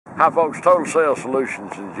Hi folks, Total Sales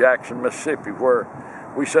Solutions in Jackson, Mississippi, where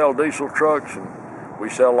we sell diesel trucks and we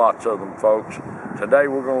sell lots of them, folks. Today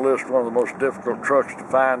we're going to list one of the most difficult trucks to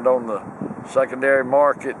find on the secondary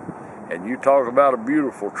market. And you talk about a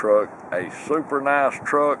beautiful truck, a super nice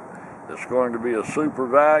truck that's going to be a super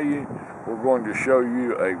value. We're going to show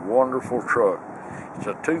you a wonderful truck. It's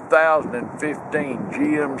a 2015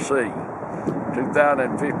 GMC.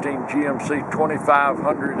 2015 GMC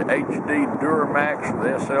 2500HD Duramax with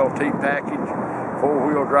SLT package,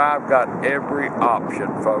 four-wheel drive, got every option,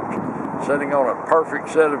 folks. Sitting on a perfect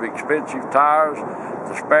set of expensive tires,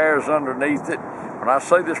 the spares underneath it. When I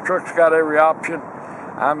say this truck's got every option,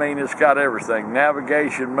 I mean it's got everything.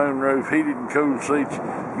 Navigation, moonroof, heated and cooled seats,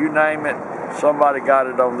 you name it, somebody got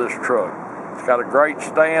it on this truck. It's got a great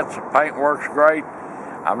stance, the paint works great.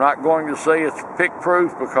 I'm not going to say it's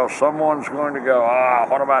pick-proof because someone's going to go,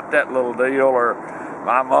 what about that little deal? Or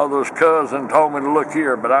my mother's cousin told me to look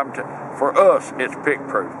here. But for us, it's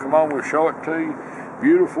pick-proof. Come on, we'll show it to you.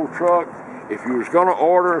 Beautiful truck. If you was going to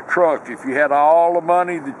order a truck, if you had all the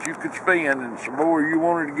money that you could spend and some more you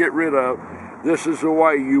wanted to get rid of, this is the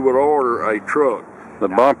way you would order a truck. The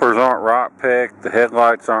bumpers aren't rock pecked. The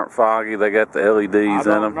headlights aren't foggy. They got the LEDs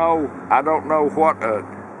in them. I don't know what a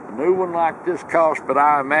new one like this costs, but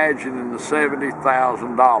I imagine in the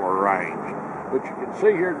 $70,000 range. But you can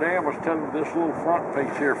see here, Dan was telling me this little front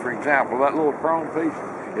piece here, for example, that little chrome piece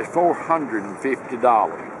is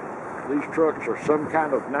 $450. These trucks are some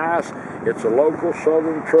kind of nice. It's a local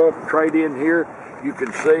southern truck trade-in here. You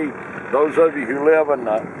can see those of you who live in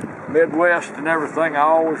the Midwest and everything, I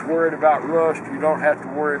always worried about rust. You don't have to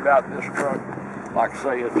worry about this truck. Like I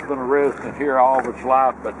say, it's been a resident here all of its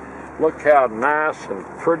life, but look how nice and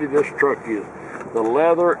pretty this truck is. The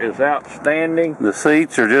leather is outstanding. The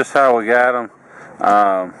seats are just how we got them.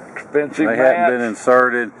 Expensive They mats. hadn't been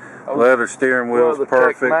inserted. Leather steering wheel's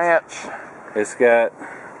perfect. Mats. It's got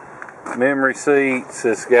memory seats.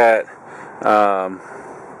 It's got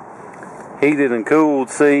heated and cooled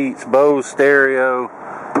seats, Bose stereo,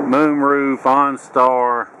 moonroof,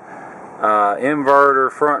 OnStar, inverter,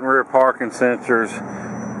 front and rear parking sensors,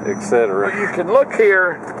 etc. Well, you can look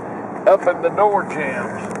here up at the door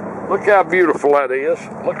jambs. Look how beautiful that is.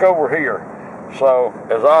 Look over here. So,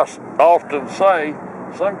 as I often say,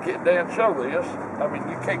 some kid, Dan, show this. I mean,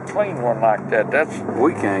 you can't clean one like that.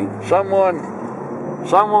 We can't. Someone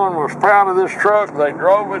was proud of this truck. They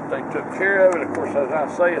drove it. They took care of it. Of course, as I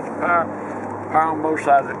say, it's power on both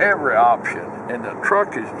sides, every option. And the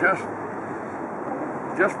truck is just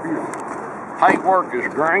beautiful. Paintwork is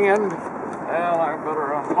grand. Well, I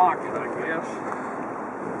better unlock it, I guess.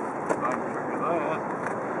 If I can figure that.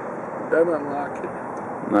 Doesn't unlock it.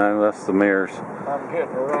 No, that's the mirrors. I'm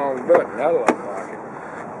hitting the wrong button. That'll unlock it.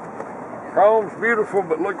 Chrome's beautiful,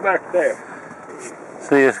 but look back there.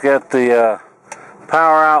 See, it's got the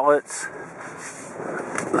power outlets.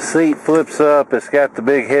 The seat flips up. It's got the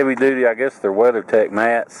big heavy duty, I guess they're WeatherTech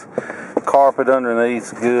mats. Carpet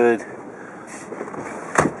underneath's good.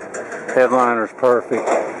 Headliner's perfect.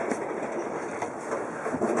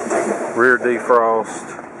 Rear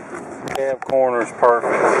defrost. Cab corner's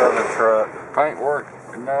perfect. Southern truck. Paintwork,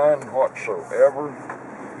 none whatsoever.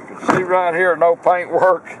 You can see right here, no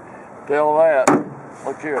paintwork. Tell that.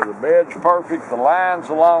 Look here, the bed's perfect. The lines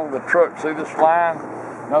along the truck, see this line?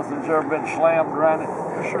 Nothing's ever been slammed around it.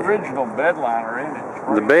 It's original bed liner in it.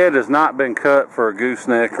 The bed has not been cut for a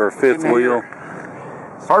gooseneck or a fifth wheel.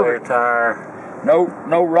 Spare tire.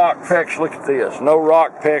 No rock pecks. Look at this. No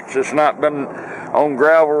rock pecks. It's not been on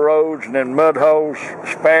gravel roads and in mud holes.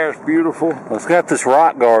 Spare's beautiful. Well, it's got this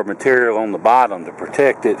rock guard material on the bottom to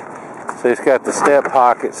protect it. So it's got the step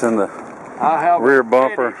pockets in the rear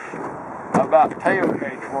bumper. About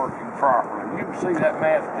tailgates working properly. You can see that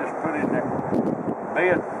mat just put in there.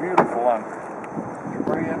 Bed's beautiful under.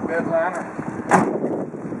 Spray-in bed liner.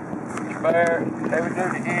 Spare,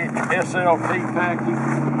 heavy-duty hitch, SLT package.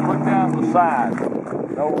 Look down the side.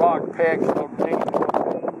 No rock pecks, no dings.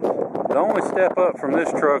 The only step up from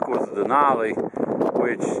this truck was the Denali,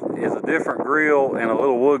 which is a different grille and a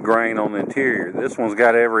little wood grain on the interior. This one's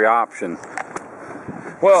got every option.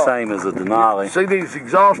 Well, same as a Denali. See these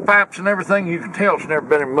exhaust pipes and everything? You can tell it's never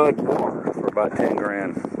been in mud and water. For about 10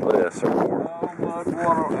 grand less or more. No mud,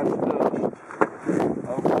 water, that's dust.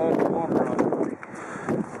 No mud, water.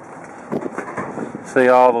 See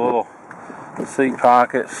all the little seat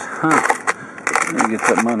pockets. Let me get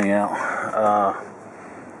that money out.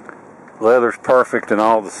 Leather's perfect in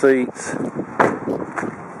all the seats.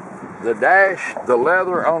 The dash, the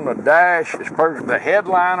leather on the dash is perfect. The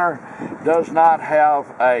headliner does not have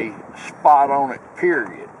a spot on it,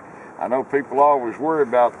 period. I know people always worry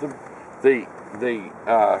about them. The The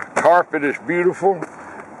carpet is beautiful.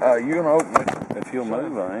 You can open it. If you'll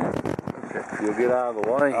move, I am. Okay. You'll get out of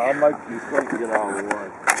the way. I'll make you think get out of the way.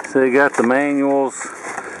 So you got the manuals,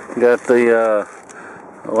 got the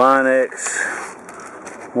Line-X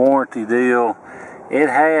warranty deal. It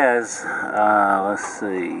has, let's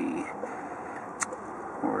see,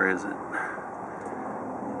 where is it?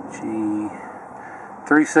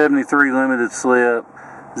 373 limited slip,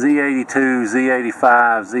 Z82,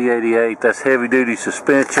 Z85, Z88. That's heavy duty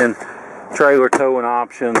suspension, trailer towing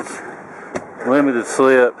options, limited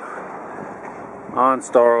slip,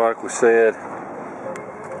 OnStar like we said.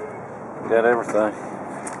 Got everything.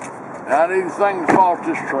 Not anything to fault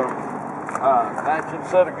this truck. Matching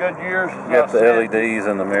set of Goodyears. Got the LEDs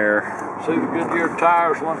in the mirror. See the Goodyear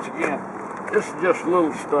tires once again. This is just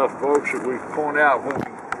little stuff, folks, that we point out when we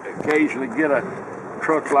occasionally get a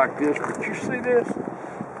truck like this. But you see this?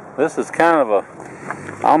 This is kind of a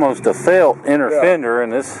almost a felt inner fender,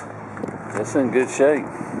 and it's in good shape.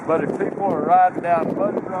 But if people are riding down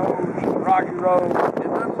muddy roads, rocky roads, it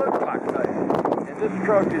doesn't look like that. And this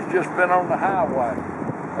truck has just been on the highway.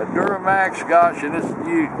 A Duramax, gosh, and it's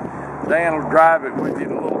you. Dan will drive it with you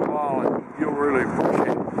in a little while, and you'll really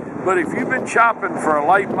appreciate it. But if you've been shopping for a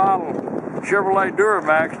late model Chevrolet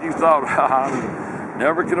Duramax, and you thought, I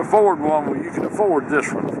never could afford one, well, you can afford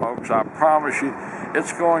this one, folks. I promise you,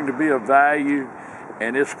 it's going to be a value,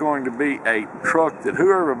 and it's going to be a truck that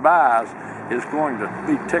whoever buys is going to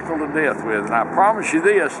be tickled to death with. And I promise you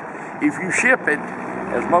this, if you ship it,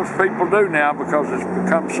 as most people do now because it's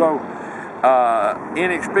become so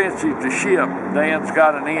inexpensive to ship, Dan's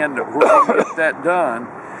got an end where he can get that done.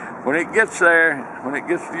 When it gets there, when it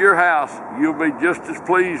gets to your house, you'll be just as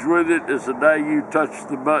pleased with it as the day you touch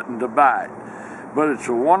the button to buy it. But it's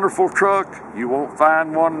a wonderful truck. You won't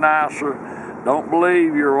find one nicer. Don't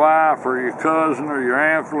believe your wife or your cousin or your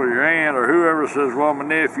uncle or your aunt or whoever says, well, my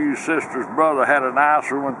nephew's sister's brother had a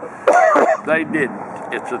nicer one. They didn't.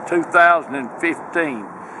 It's a 2015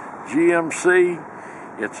 GMC.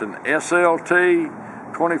 It's an SLT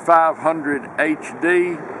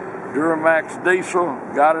 2500HD Duramax diesel.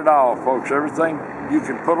 Got it all, folks. Everything you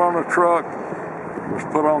can put on a truck was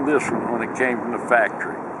put on this one when it came from the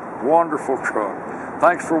factory. Wonderful truck.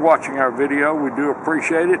 Thanks for watching our video. We do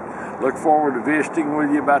appreciate it. Look forward to visiting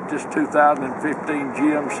with you about this 2015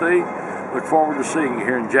 GMC. Look forward to seeing you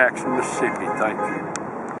here in Jackson, Mississippi. Thank you.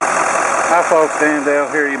 Hi folks, Dan Dale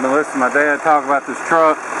here. You've been listening to my dad talk about this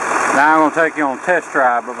truck. Now I'm going to take you on a test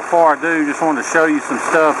drive, but before I do, just wanted to show you some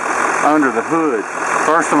stuff under the hood.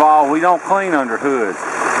 First of all, we don't clean under hoods.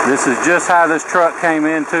 This is just how this truck came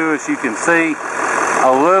into us. You can see a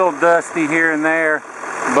little dusty here and there,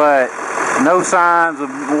 but no signs of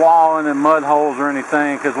walling and mud holes or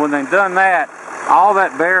anything, because when they've done that, all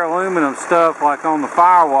that bare aluminum stuff like on the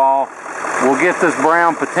firewall will get this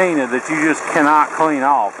brown patina that you just cannot clean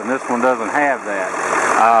off, and this one doesn't have that.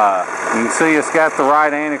 You can see it's got the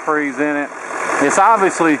right antifreeze in it. It's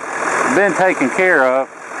obviously been taken care of,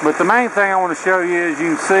 but the main thing I want to show you is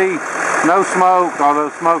you can see no smoke, although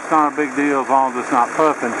smoke's not a big deal as long as it's not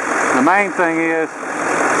puffing. The main thing is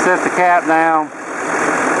set the cap down,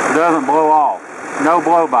 it doesn't blow off. No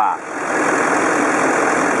blow-by.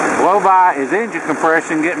 Blow-by is engine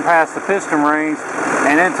compression getting past the piston rings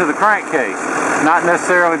and into the crankcase. Not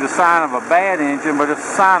necessarily the sign of a bad engine, but it's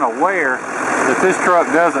a sign of wear that this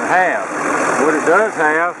truck doesn't have. What it does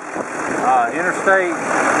have,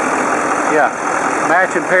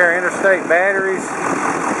 matching pair of interstate batteries.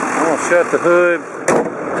 I'm going to shut the hood,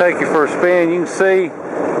 take you for a spin. You can see,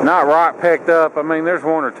 not rock pecked up. I mean, there's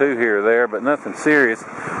one or two here or there, but nothing serious.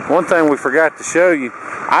 One thing we forgot to show you,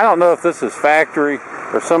 I don't know if this is factory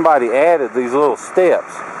or somebody added these little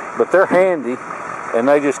steps, but they're handy and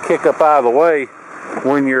they just kick up out of the way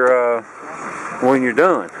when you're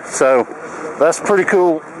done. So that's a pretty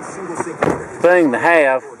cool thing to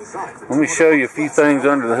have. Let me show you a few things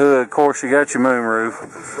under the hood. Of course, you got your moonroof.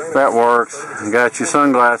 That works. You got your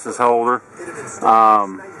sunglasses holder.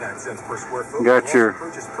 Got your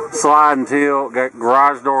slide and tilt. Got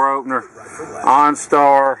garage door opener.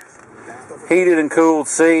 OnStar. Heated and cooled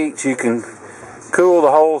seats. You can cool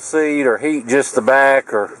the whole seat or heat just the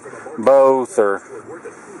back or both, or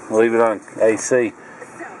leave it on AC.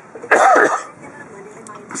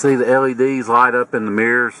 See the LEDs light up in the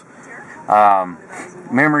mirrors.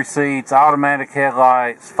 Memory seats, automatic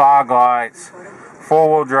headlights, fog lights,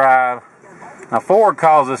 four-wheel drive. Now Ford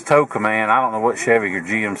calls this tow command. I don't know what Chevy or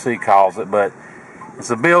GMC calls it, but it's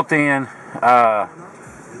a built-in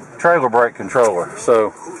trailer brake controller,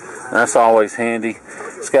 so that's always handy.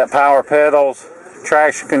 It's got power pedals,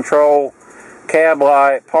 traction control, cab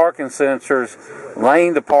light, parking sensors,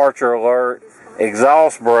 lane departure alert,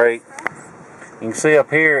 exhaust brake. You can see up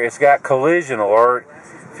here it's got collision alert.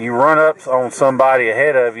 If you run up on somebody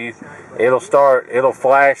ahead of you, it'll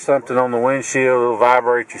flash something on the windshield, it'll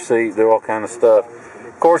vibrate your seat, do all kind of stuff.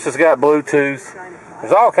 Of course, it's got Bluetooth.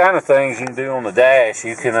 There's all kind of things you can do on the dash.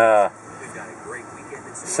 You can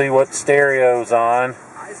see what the stereo's on.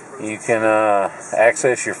 You can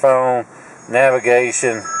access your phone,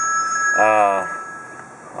 navigation,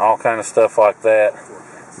 all kind of stuff like that.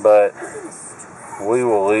 But we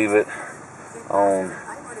will leave it on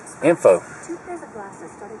info.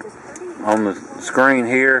 On the screen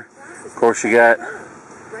here, of course, you got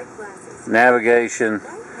navigation,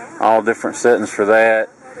 all different settings for that.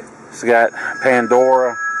 It's got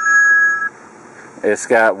Pandora. It's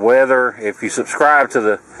got weather. If you subscribe to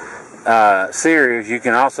the series, you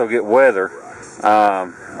can also get weather,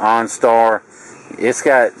 OnStar. You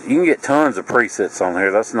can get tons of presets on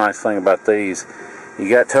here. That's the nice thing about these. You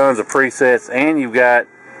got tons of presets, and you've got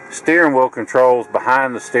steering wheel controls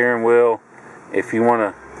behind the steering wheel. If you want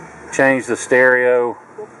to change the stereo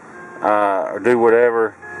or do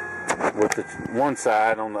whatever with the one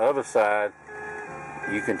side, on the other side,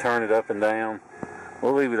 you can turn it up and down.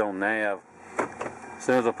 We'll leave it on nav. As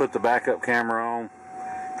soon as I put the backup camera on,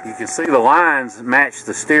 you can see the lines match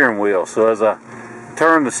the steering wheel. So as I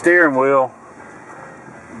turn the steering wheel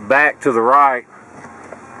back to the right,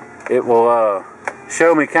 it will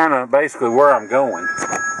show me kind of basically where I'm going.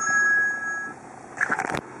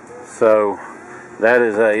 So that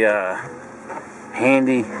is a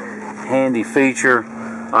handy feature.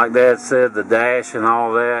 Like Dad said, the dash and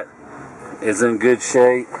all that is in good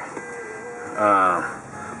shape.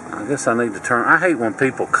 I guess I need to turn. I hate when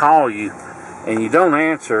people call you and you don't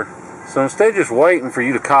answer. So instead of just waiting for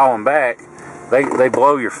you to call them back, they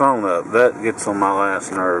blow your phone up. That gets on my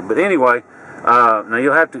last nerve. But anyway, now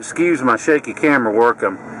you'll have to excuse my shaky camera work.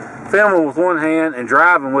 I'm filming with one hand and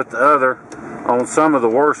driving with the other on some of the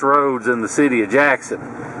worst roads in the city of Jackson.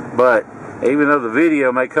 But even though the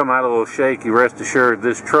video may come out a little shaky, rest assured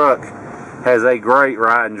this truck has a great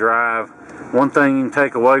ride and drive. One thing you can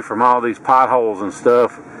take away from all these potholes and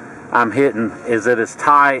stuff I'm hitting is that it's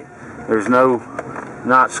tight. There's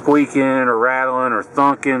not squeaking or rattling or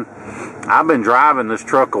thunking. I've been driving this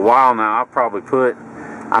truck a while now. I've probably put,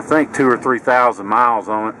 I think, 2,000 or 3,000 miles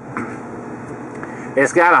on it.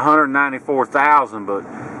 It's got 194,000, but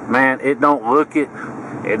man, it don't look it.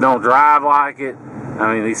 It don't drive like it.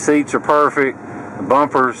 I mean, these seats are perfect. The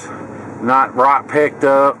bumper's not rock picked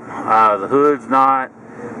up. The hood's not.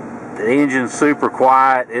 The engine's super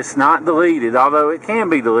quiet. It's not deleted, although it can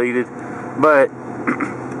be deleted, but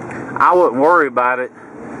I wouldn't worry about it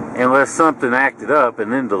unless something acted up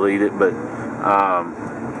and then delete it. But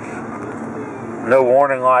no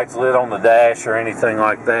warning lights lit on the dash or anything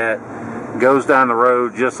like that. Goes down the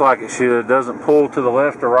road just like it should. Doesn't pull to the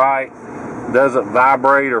left or right. Doesn't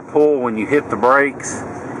vibrate or pull when you hit the brakes.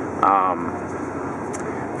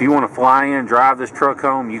 If you want to fly in, drive this truck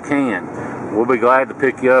home, you can. We'll be glad to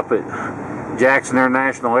pick you up at Jackson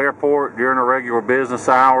International Airport during our regular business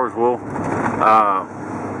hours. We'll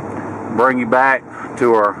bring you back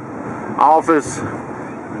to our office.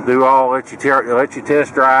 Let you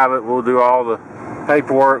test drive it. We'll do all the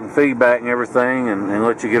paperwork and feedback and everything, and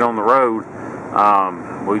let you get on the road.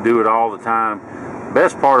 We do it all the time.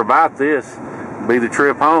 Best part about this will be the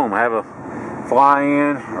trip home. Have a fly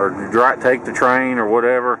in or take the train or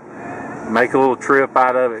whatever. Make a little trip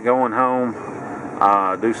out of it going home.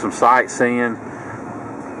 Do some sightseeing.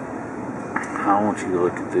 I want you to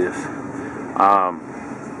look at this.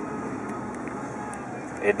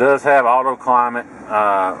 It does have auto climate.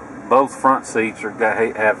 Both front seats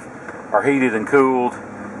are heated and cooled.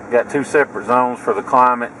 Got two separate zones for the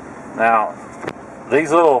climate. Now,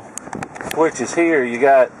 these little switches here, you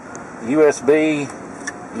got USB,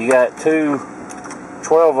 you got two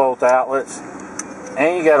 12-volt outlets,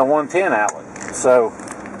 and you got a 110 outlet. So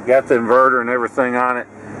you got the inverter and everything on it.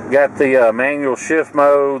 You got the manual shift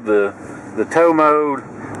mode, the tow mode.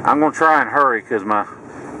 I'm going to try and hurry because my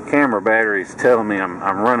camera battery is telling me I'm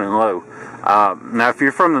running low. Now, if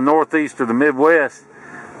you're from the Northeast or the Midwest,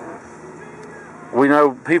 we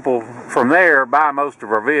know people from there buy most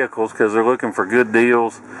of our vehicles because they're looking for good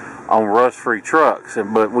deals on rust-free trucks.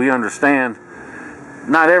 But we understand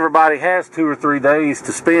not everybody has 2 or 3 days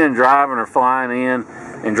to spend driving or flying in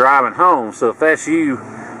and driving home. So if that's you,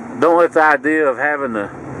 don't let the idea of having to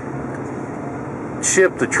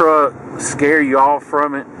ship the truck scare you off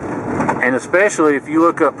from it. And especially if you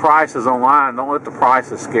look up prices online, don't let the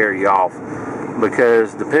prices scare you off,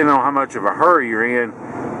 because depending on how much of a hurry you're in,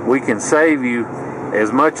 we can save you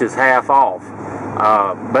as much as half off.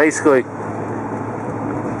 Basically,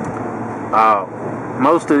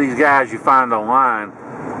 most of these guys you find online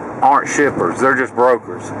aren't shippers, they're just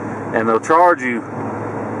brokers, and they'll charge you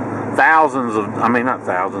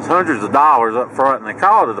hundreds of dollars up front, and they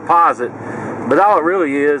call it a deposit, but all it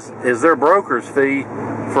really is their broker's fee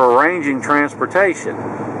for arranging transportation.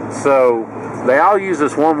 So they all use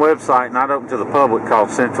this one website not open to the public called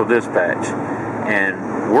Central Dispatch,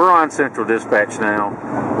 and we're on Central Dispatch now.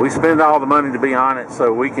 We spend all the money to be on it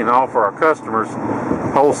so we can offer our customers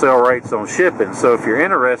wholesale rates on shipping. So if you're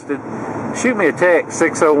interested, shoot me a text,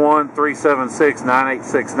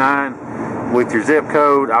 601-376-9869 with your zip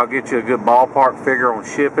code. I'll get you a good ballpark figure on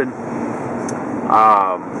shipping.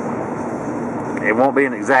 It won't be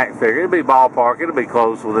an exact figure. It'll be ballpark. It'll be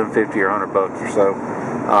close, within 50 or 100 bucks or so.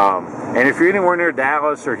 And if you're anywhere near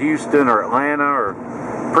Dallas or Houston or Atlanta or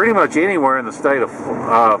pretty much anywhere in the state of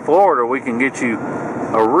Florida, we can get you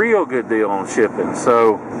a real good deal on shipping.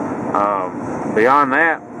 So beyond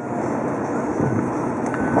that,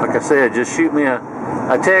 like I said, just shoot me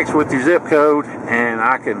a text with your zip code and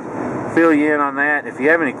I can fill you in on that. If you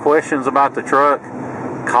have any questions about the truck,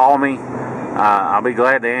 call me. I'll be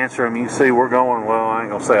glad to answer them. You can see we're going, well, I ain't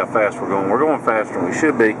going to say how fast we're going. We're going faster than we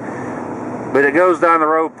should be. But it goes down the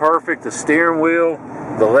road perfect. The steering wheel,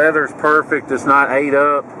 the leather's perfect. It's not ate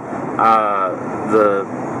up. The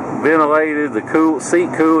ventilated, the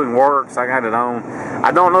seat cooling works. I got it on.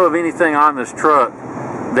 I don't know of anything on this truck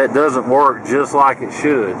that doesn't work just like it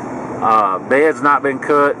should. Bed's not been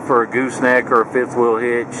cut for a gooseneck or a fifth wheel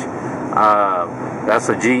hitch. That's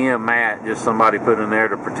a GM mat, just somebody put in there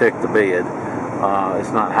to protect the bed.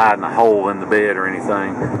 It's not hiding a hole in the bed or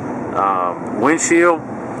anything. Windshield,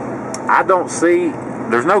 I don't see,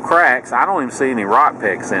 there's no cracks. I don't even see any rock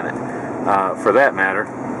pecks in it, for that matter.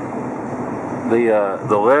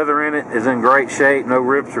 The leather in it is in great shape, no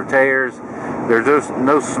rips or tears. There's just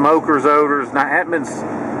no smoker's odors. Now, that means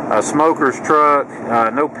a smoker's truck,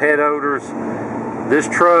 no pet odors. This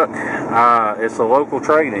truck, it's a local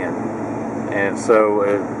trade-in. And so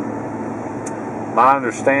my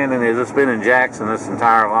understanding is it's been in Jackson this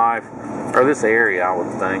entire life, or this area, I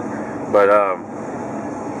would think. But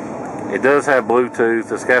it does have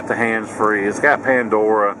Bluetooth. It's got the hands-free. It's got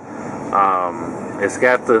Pandora. It's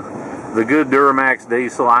got the good Duramax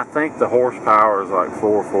diesel. I think the horsepower is like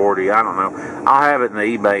 440. I don't know. I'll have it in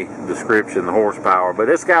the eBay description, the horsepower. But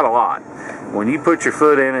it's got a lot. When you put your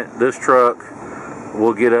foot in it, this truck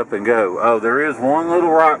will get up and go. Oh, there is one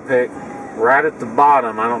little rock peck right at the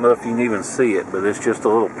bottom. I don't know if you can even see it, but it's just a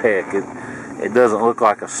little peck. It doesn't look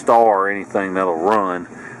like a star or anything that'll run.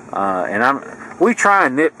 We try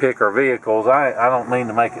and nitpick our vehicles. I don't mean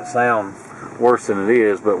to make it sound worse than it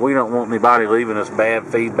is, but we don't want anybody leaving us bad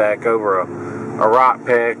feedback over a rock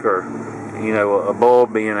peck or, you know, a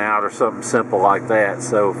bulb being out or something simple like that.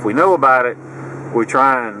 So if we know about it, we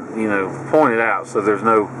try and, you know, point it out so there's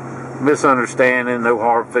no misunderstanding, no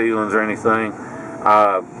hard feelings or anything.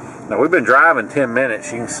 Now, we've been driving 10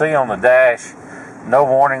 minutes. You can see on the dash, no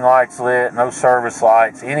warning lights lit, no service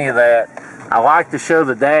lights, any of that. I like to show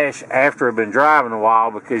the dash after I've been driving a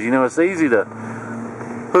while because, you know, it's easy to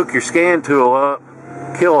hook your scan tool up,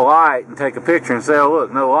 kill a light, and take a picture and say, oh,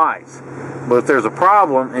 look, no lights. But if there's a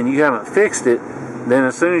problem and you haven't fixed it, then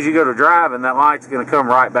as soon as you go to driving, that light's going to come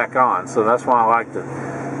right back on. So that's why I like to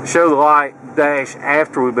show the light dash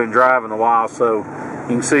after we've been driving a while so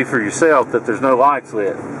you can see for yourself that there's no lights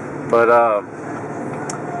lit. But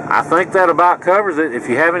I think that about covers it. If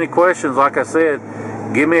you have any questions, like I said,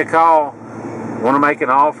 give me a call. Want to make an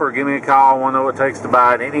offer, give me a call. Want to know what it takes to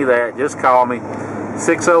buy it, any of that, just call me.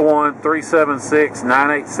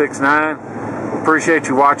 601-376-9869. Appreciate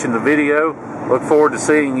you watching the video. Look forward to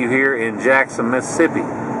seeing you here in Jackson, Mississippi.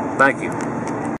 Thank you.